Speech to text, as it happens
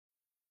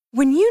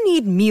When you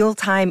need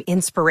mealtime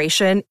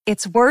inspiration,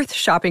 it's worth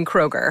shopping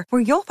Kroger,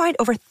 where you'll find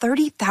over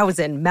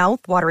 30,000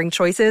 mouth-watering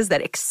choices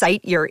that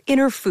excite your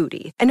inner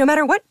foodie. And no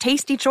matter what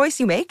tasty choice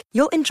you make,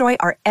 you'll enjoy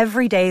our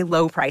everyday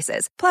low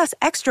prices, plus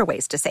extra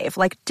ways to save,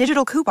 like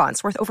digital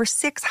coupons worth over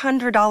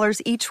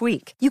 $600 each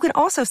week. You can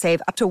also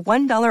save up to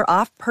 $1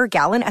 off per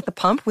gallon at the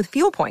pump with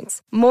fuel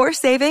points. More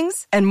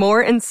savings and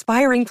more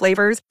inspiring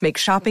flavors make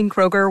shopping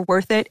Kroger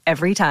worth it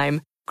every time.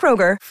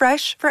 Kroger,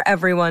 fresh for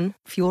everyone.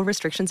 Fuel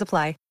restrictions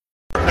apply.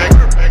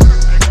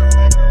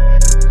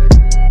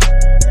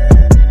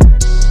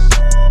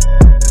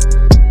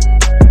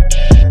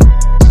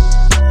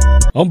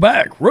 I'm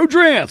back.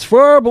 Rodrance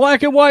for our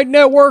Black and White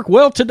Network.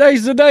 Well,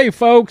 today's the day,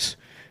 folks.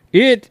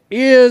 It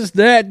is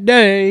that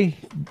day.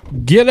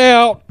 Get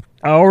out.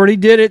 I already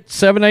did it.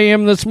 7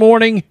 a.m. this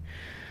morning.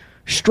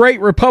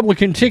 Straight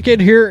Republican ticket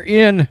here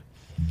in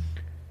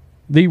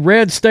the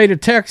red state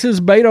of Texas.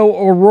 Beto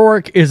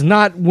O'Rourke is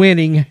not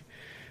winning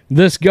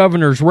this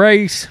governor's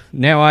race.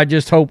 Now, I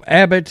just hope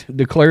Abbott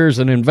declares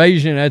an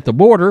invasion at the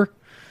border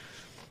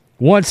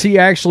once he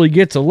actually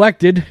gets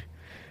elected.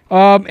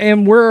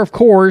 And we're, of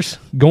course,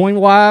 going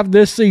live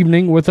this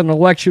evening with an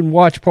election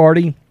watch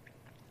party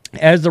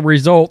as the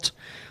results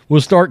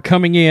will start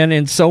coming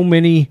in so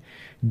many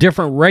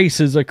different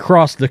races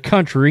across the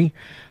country.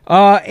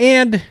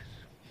 And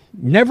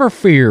never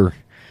fear.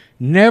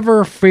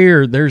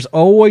 There's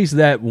always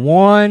that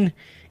one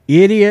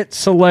idiot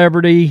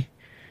celebrity,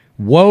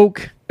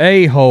 woke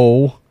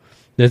a-hole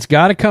that's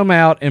got to come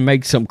out and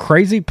make some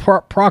crazy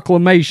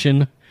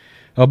proclamation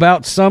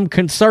about some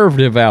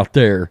conservative out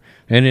there.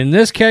 And in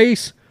this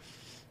case,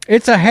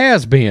 it's a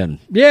has-been.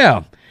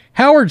 Yeah,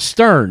 Howard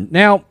Stern.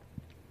 Now,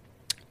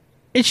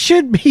 it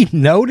should be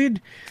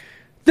noted,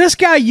 this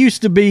guy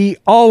used to be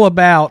all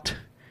about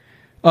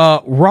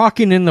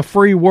rocking in the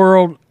free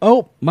world.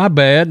 Oh, my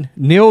bad.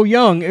 Neil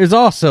Young is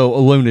also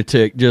a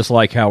lunatic, just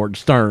like Howard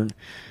Stern.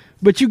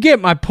 But you get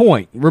my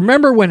point.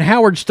 Remember when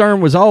Howard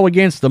Stern was all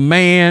against the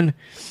man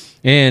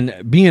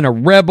and being a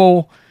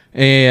rebel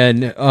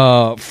and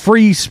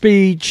free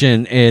speech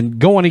and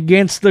going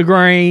against the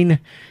grain?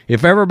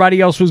 If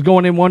everybody else was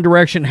going in one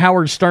direction,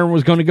 Howard Stern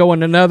was going to go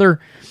in another.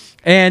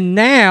 And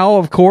now,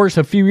 of course,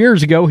 a few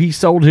years ago, he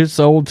sold his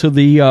soul to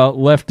the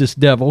leftist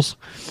devils.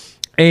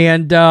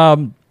 And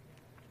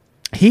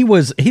he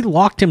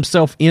locked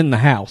himself in the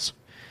house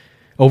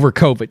over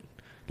COVID.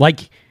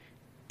 Like,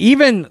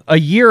 even a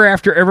year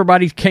after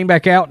everybody came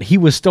back out, he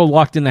was still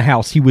locked in the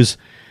house. He was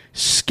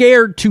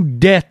scared to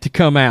death to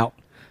come out,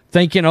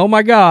 thinking, "Oh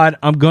my God,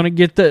 I'm gonna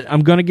get the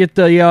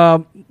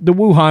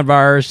Wuhan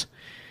virus,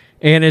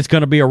 and it's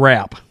gonna be a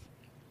wrap."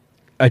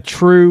 A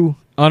true,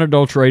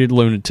 unadulterated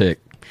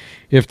lunatic,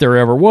 if there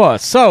ever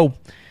was. So,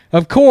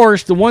 of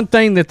course, the one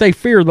thing that they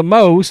fear the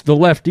most, the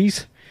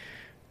lefties,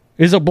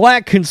 is a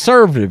black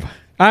conservative.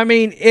 I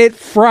mean, it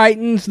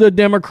frightens the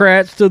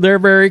Democrats to their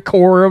very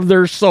core of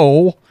their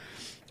soul,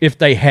 if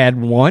they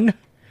had one.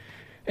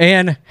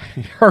 And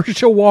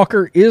Herschel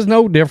Walker is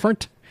no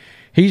different.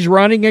 He's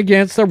running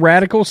against the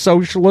radical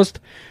socialist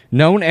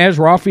known as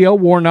Raphael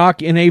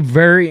Warnock in a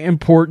very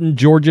important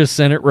Georgia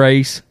Senate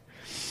race.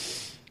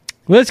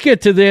 Let's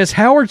get to this.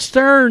 Howard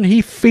Stern,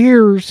 he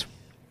fears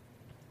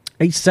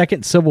a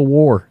second civil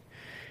war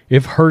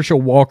if Herschel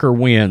Walker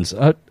wins.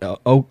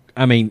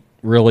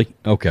 Really?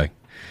 Okay.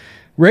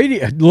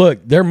 Look,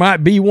 there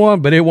might be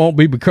one, but it won't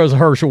be because of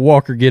Herschel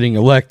Walker getting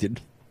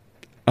elected.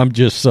 I'm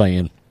just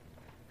saying.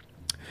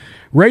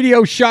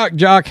 Radio shock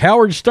jock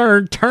Howard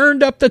Stern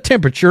turned up the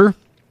temperature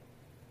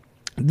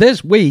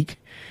this week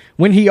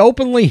when he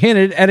openly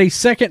hinted at a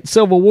second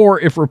civil war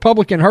if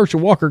Republican Herschel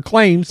Walker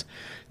claims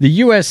the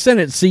U.S.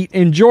 Senate seat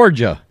in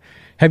Georgia.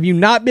 Have you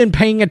not been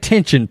paying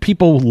attention?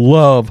 People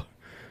love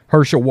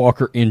Herschel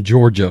Walker in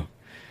Georgia.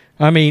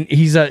 I mean,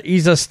 he's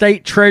a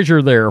state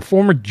treasurer there, a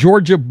former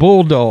Georgia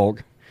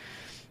Bulldog,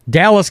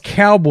 Dallas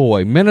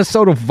Cowboy,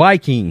 Minnesota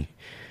Viking,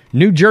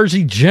 New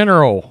Jersey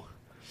General,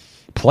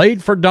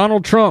 played for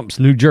Donald Trump's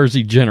New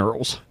Jersey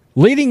Generals.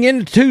 Leading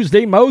into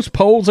Tuesday, most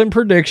polls and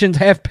predictions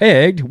have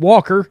pegged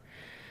Walker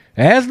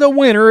as the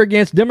winner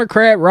against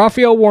Democrat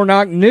Raphael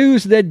Warnock,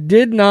 news that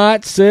did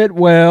not sit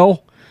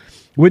well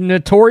with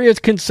notorious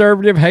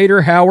conservative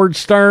hater Howard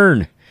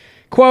Stern.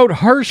 Quote,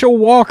 Herschel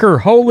Walker,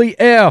 holy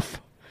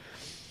F.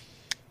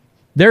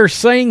 They're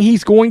saying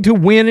he's going to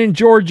win in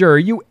Georgia. Are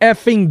you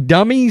effing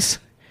dummies?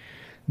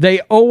 They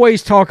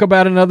always talk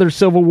about another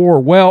civil war.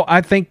 Well,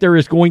 I think there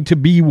is going to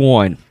be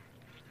one.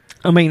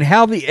 I mean,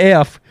 how the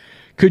F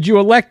could you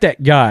elect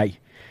that guy?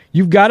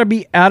 You've got to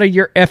be out of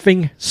your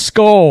effing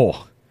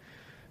skull.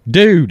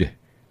 Dude,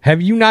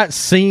 have you not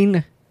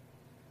seen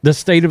the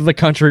state of the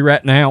country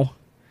right now?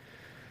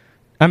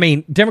 I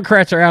mean,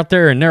 Democrats are out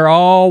there and they're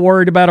all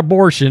worried about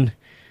abortion.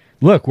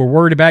 Look, we're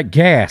worried about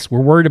gas.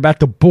 We're worried about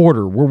the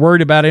border. We're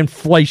worried about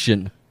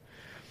inflation.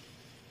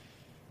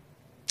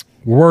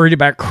 We're worried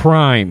about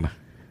crime.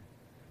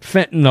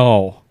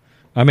 Fentanyl.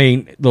 I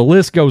mean, the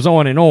list goes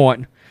on and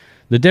on.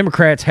 The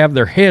Democrats have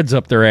their heads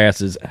up their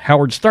asses.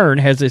 Howard Stern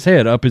has his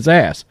head up his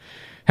ass.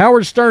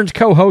 Howard Stern's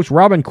co-host,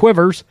 Robin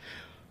Quivers,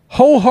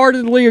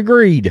 wholeheartedly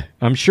agreed,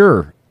 I'm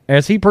sure,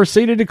 as he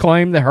proceeded to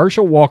claim that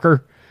Herschel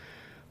Walker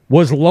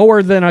was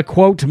lower than a,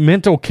 quote,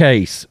 mental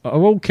case.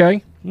 Oh,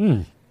 okay.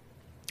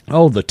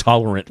 Oh, the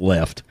tolerant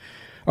left.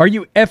 Are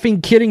you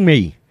effing kidding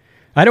me?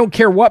 I don't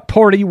care what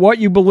party, what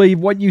you believe,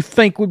 what you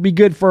think would be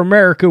good for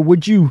America.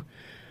 Would you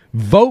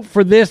vote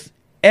for this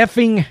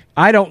effing,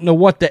 I don't know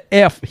what the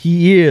F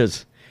he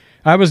is.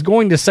 I was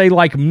going to say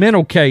like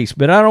mental case,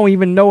 but I don't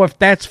even know if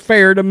that's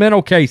fair to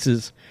mental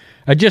cases.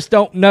 I just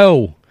don't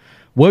know.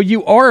 Well,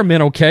 you are a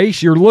mental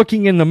case. You're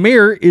looking in the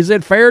mirror. Is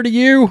it fair to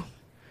you?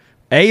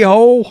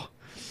 A-hole.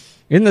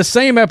 In the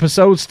same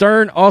episode,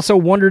 Stern also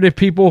wondered if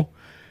people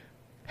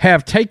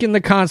have taken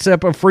the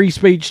concept of free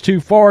speech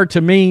too far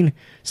to mean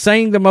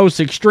saying the most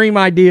extreme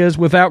ideas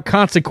without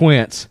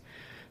consequence.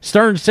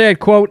 Stern said,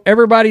 quote,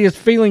 everybody is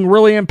feeling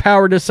really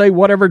empowered to say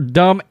whatever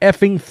dumb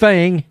effing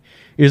thing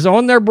is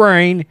on their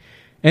brain,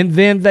 and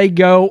then they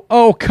go,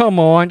 oh, come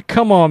on,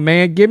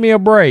 man, give me a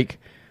break.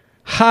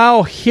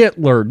 Heil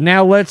Hitler.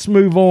 Now let's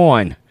move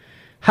on.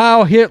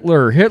 Heil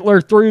Hitler.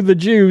 Hitler threw the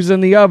Jews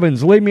in the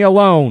ovens. Leave me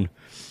alone.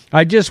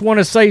 I just want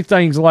to say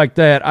things like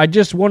that. I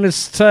just want to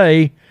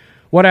say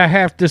what I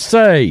have to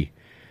say.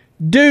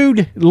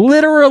 Dude,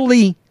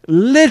 literally,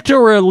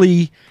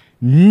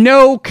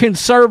 no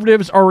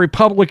conservatives or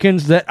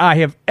Republicans that I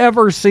have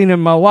ever seen in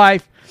my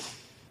life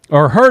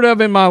or heard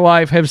of in my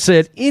life have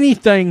said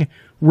anything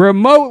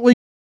remotely.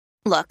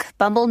 Look,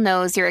 Bumble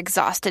knows you're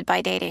exhausted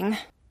by dating.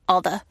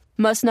 All the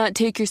must not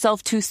take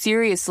yourself too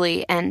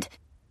seriously and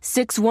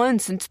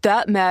 6'1" since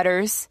that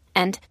matters.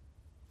 And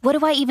what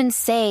do I even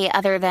say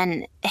other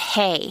than,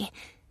 hey?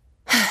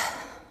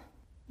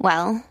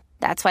 Well,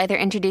 that's why they're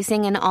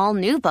introducing an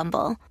all-new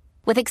Bumble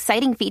with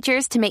exciting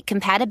features to make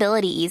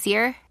compatibility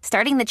easier,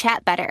 starting the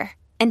chat better,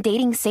 and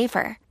dating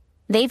safer.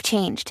 They've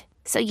changed,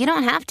 so you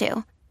don't have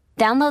to.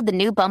 Download the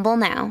new Bumble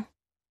now.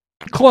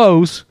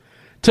 Close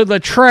to the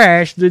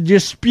trash that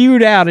just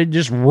spewed out and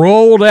just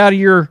rolled out of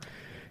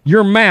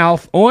your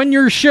mouth on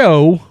your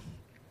show.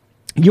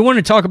 You want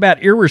to talk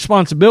about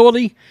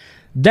irresponsibility?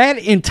 That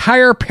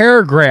entire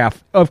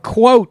paragraph of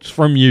quotes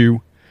from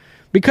you,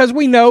 because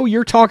we know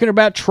you're talking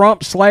about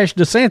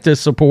Trump/DeSantis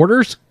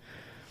supporters.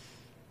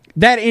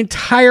 That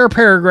entire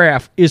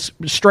paragraph is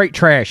straight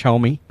trash,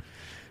 homie.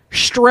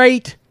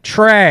 Straight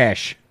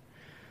trash.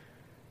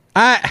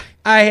 I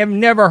have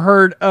never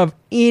heard of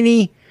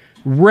any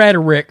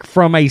rhetoric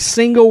from a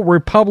single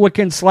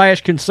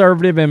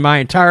Republican/conservative in my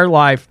entire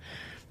life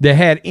that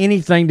had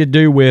anything to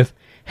do with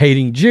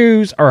hating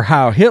Jews or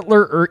Heil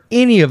Hitler or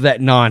any of that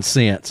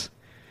nonsense.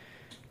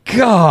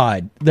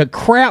 God, the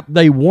crap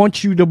they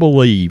want you to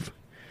believe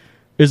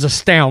is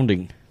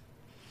astounding.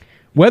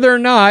 Whether or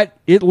not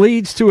it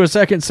leads to a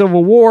second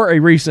civil war, a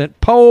recent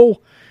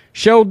poll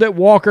showed that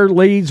Walker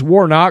leads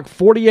Warnock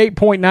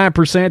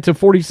 48.9% to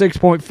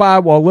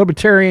 46.5%, while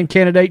Libertarian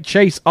candidate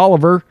Chase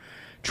Oliver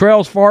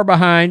trails far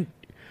behind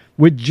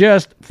with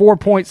just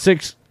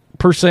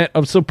 4.6%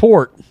 of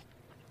support.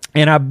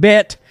 And I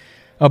bet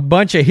a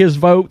bunch of his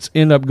votes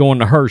end up going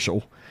to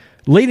Herschel.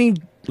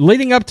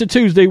 Leading up to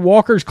Tuesday,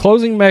 Walker's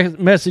closing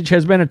message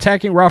has been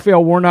attacking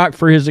Raphael Warnock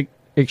for his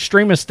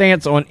extremist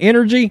stance on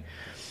energy.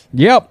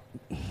 Yep,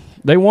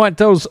 they want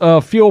those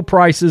fuel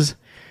prices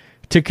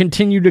to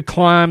continue to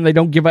climb. They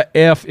don't give a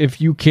F if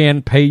you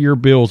can pay your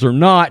bills or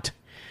not.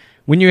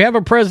 When you have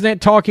a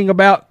president talking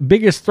about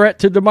biggest threat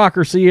to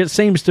democracy, it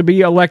seems to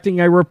be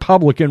electing a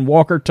Republican,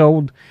 Walker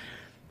told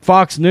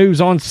Fox News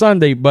on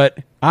Sunday. But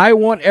I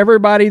want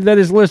everybody that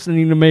is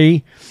listening to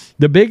me,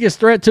 the biggest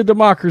threat to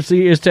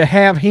democracy is to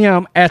have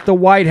him at the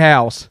White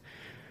House.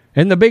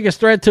 And the biggest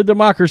threat to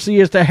democracy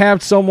is to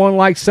have someone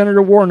like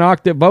Senator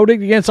Warnock that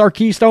voted against our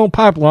Keystone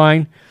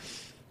Pipeline,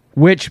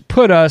 which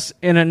put us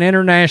in an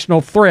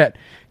international threat.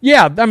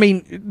 Yeah, I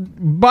mean,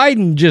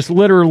 Biden just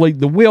literally,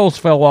 the wheels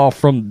fell off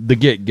from the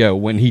get-go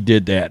when he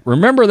did that.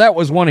 Remember, that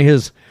was one of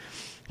his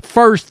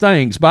first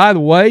things. By the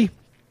way,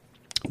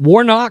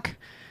 Warnock,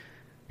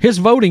 his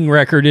voting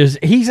record is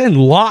he's in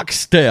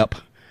lockstep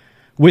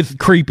with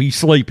Creepy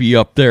Sleepy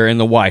up there in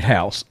the White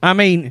House. I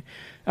mean,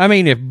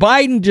 if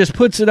Biden just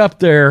puts it up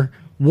there,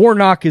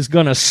 Warnock is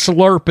going to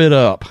slurp it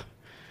up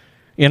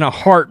in a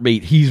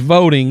heartbeat. He's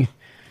voting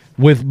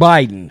with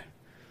Biden.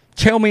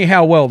 Tell me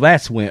how well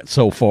that's went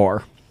so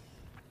far.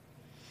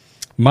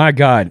 My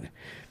God.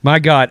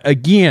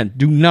 Again,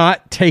 do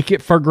not take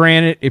it for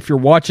granted. If you're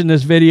watching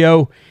this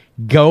video,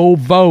 go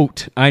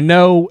vote. I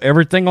know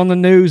everything on the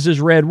news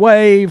is red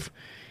wave.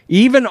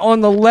 Even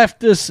on the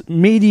leftist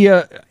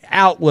media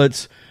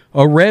outlets,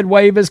 a red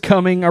wave is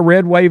coming, a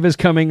red wave is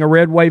coming, a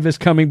red wave is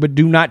coming, but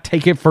do not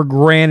take it for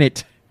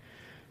granted.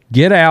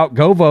 Get out,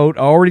 go vote.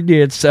 I already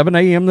did, 7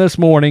 a.m. this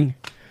morning.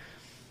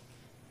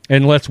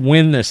 And let's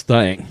win this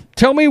thing.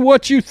 Tell me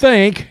what you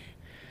think.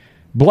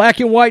 Black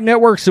and White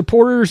Network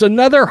supporters,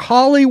 another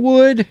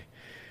Hollywood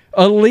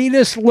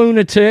elitist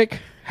lunatic.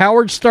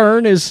 Howard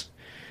Stern is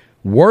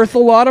worth a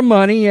lot of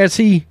money as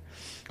he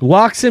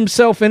locks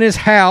himself in his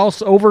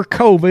house over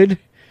COVID.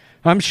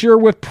 I'm sure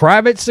with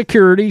private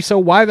security, so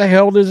why the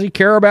hell does he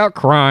care about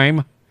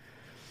crime?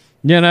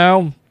 You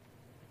know,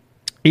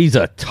 He's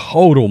a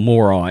total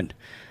moron.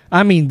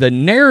 I mean, the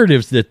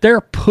narratives that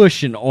they're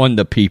pushing on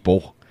the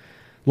people,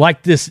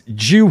 like this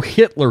Jew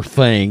Hitler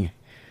thing,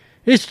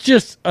 it's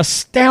just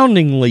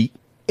astoundingly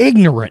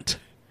ignorant.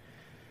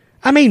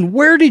 I mean,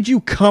 where did you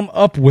come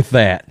up with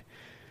that?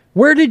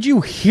 Where did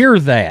you hear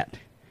that?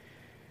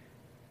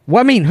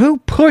 Well, I mean, who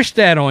pushed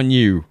that on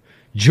you?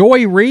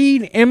 Joy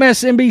Reid,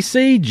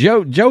 MSNBC,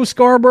 Joe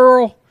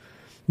Scarborough,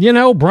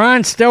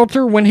 Brian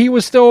Stelter when he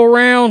was still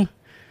around,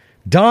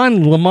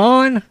 Don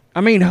Lemon. I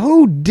mean,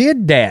 who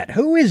did that?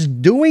 Who is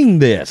doing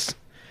this?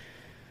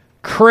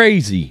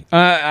 Crazy.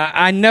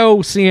 I know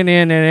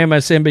CNN and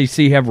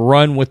MSNBC have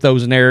run with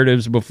those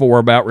narratives before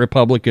about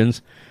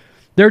Republicans.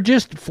 They're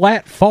just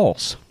flat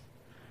false.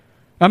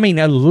 I mean,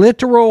 a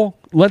literal,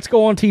 let's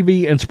go on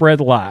TV and spread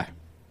the lie.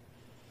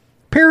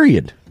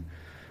 Period.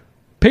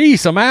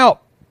 Peace. I'm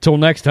out. Till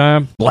next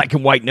time. Black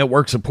and White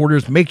Network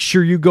supporters, make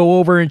sure you go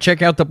over and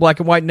check out the Black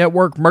and White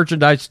Network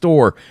merchandise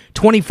store.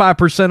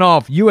 25%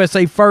 off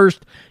USA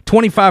First.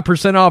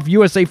 25% off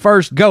USA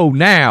First. Go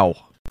now.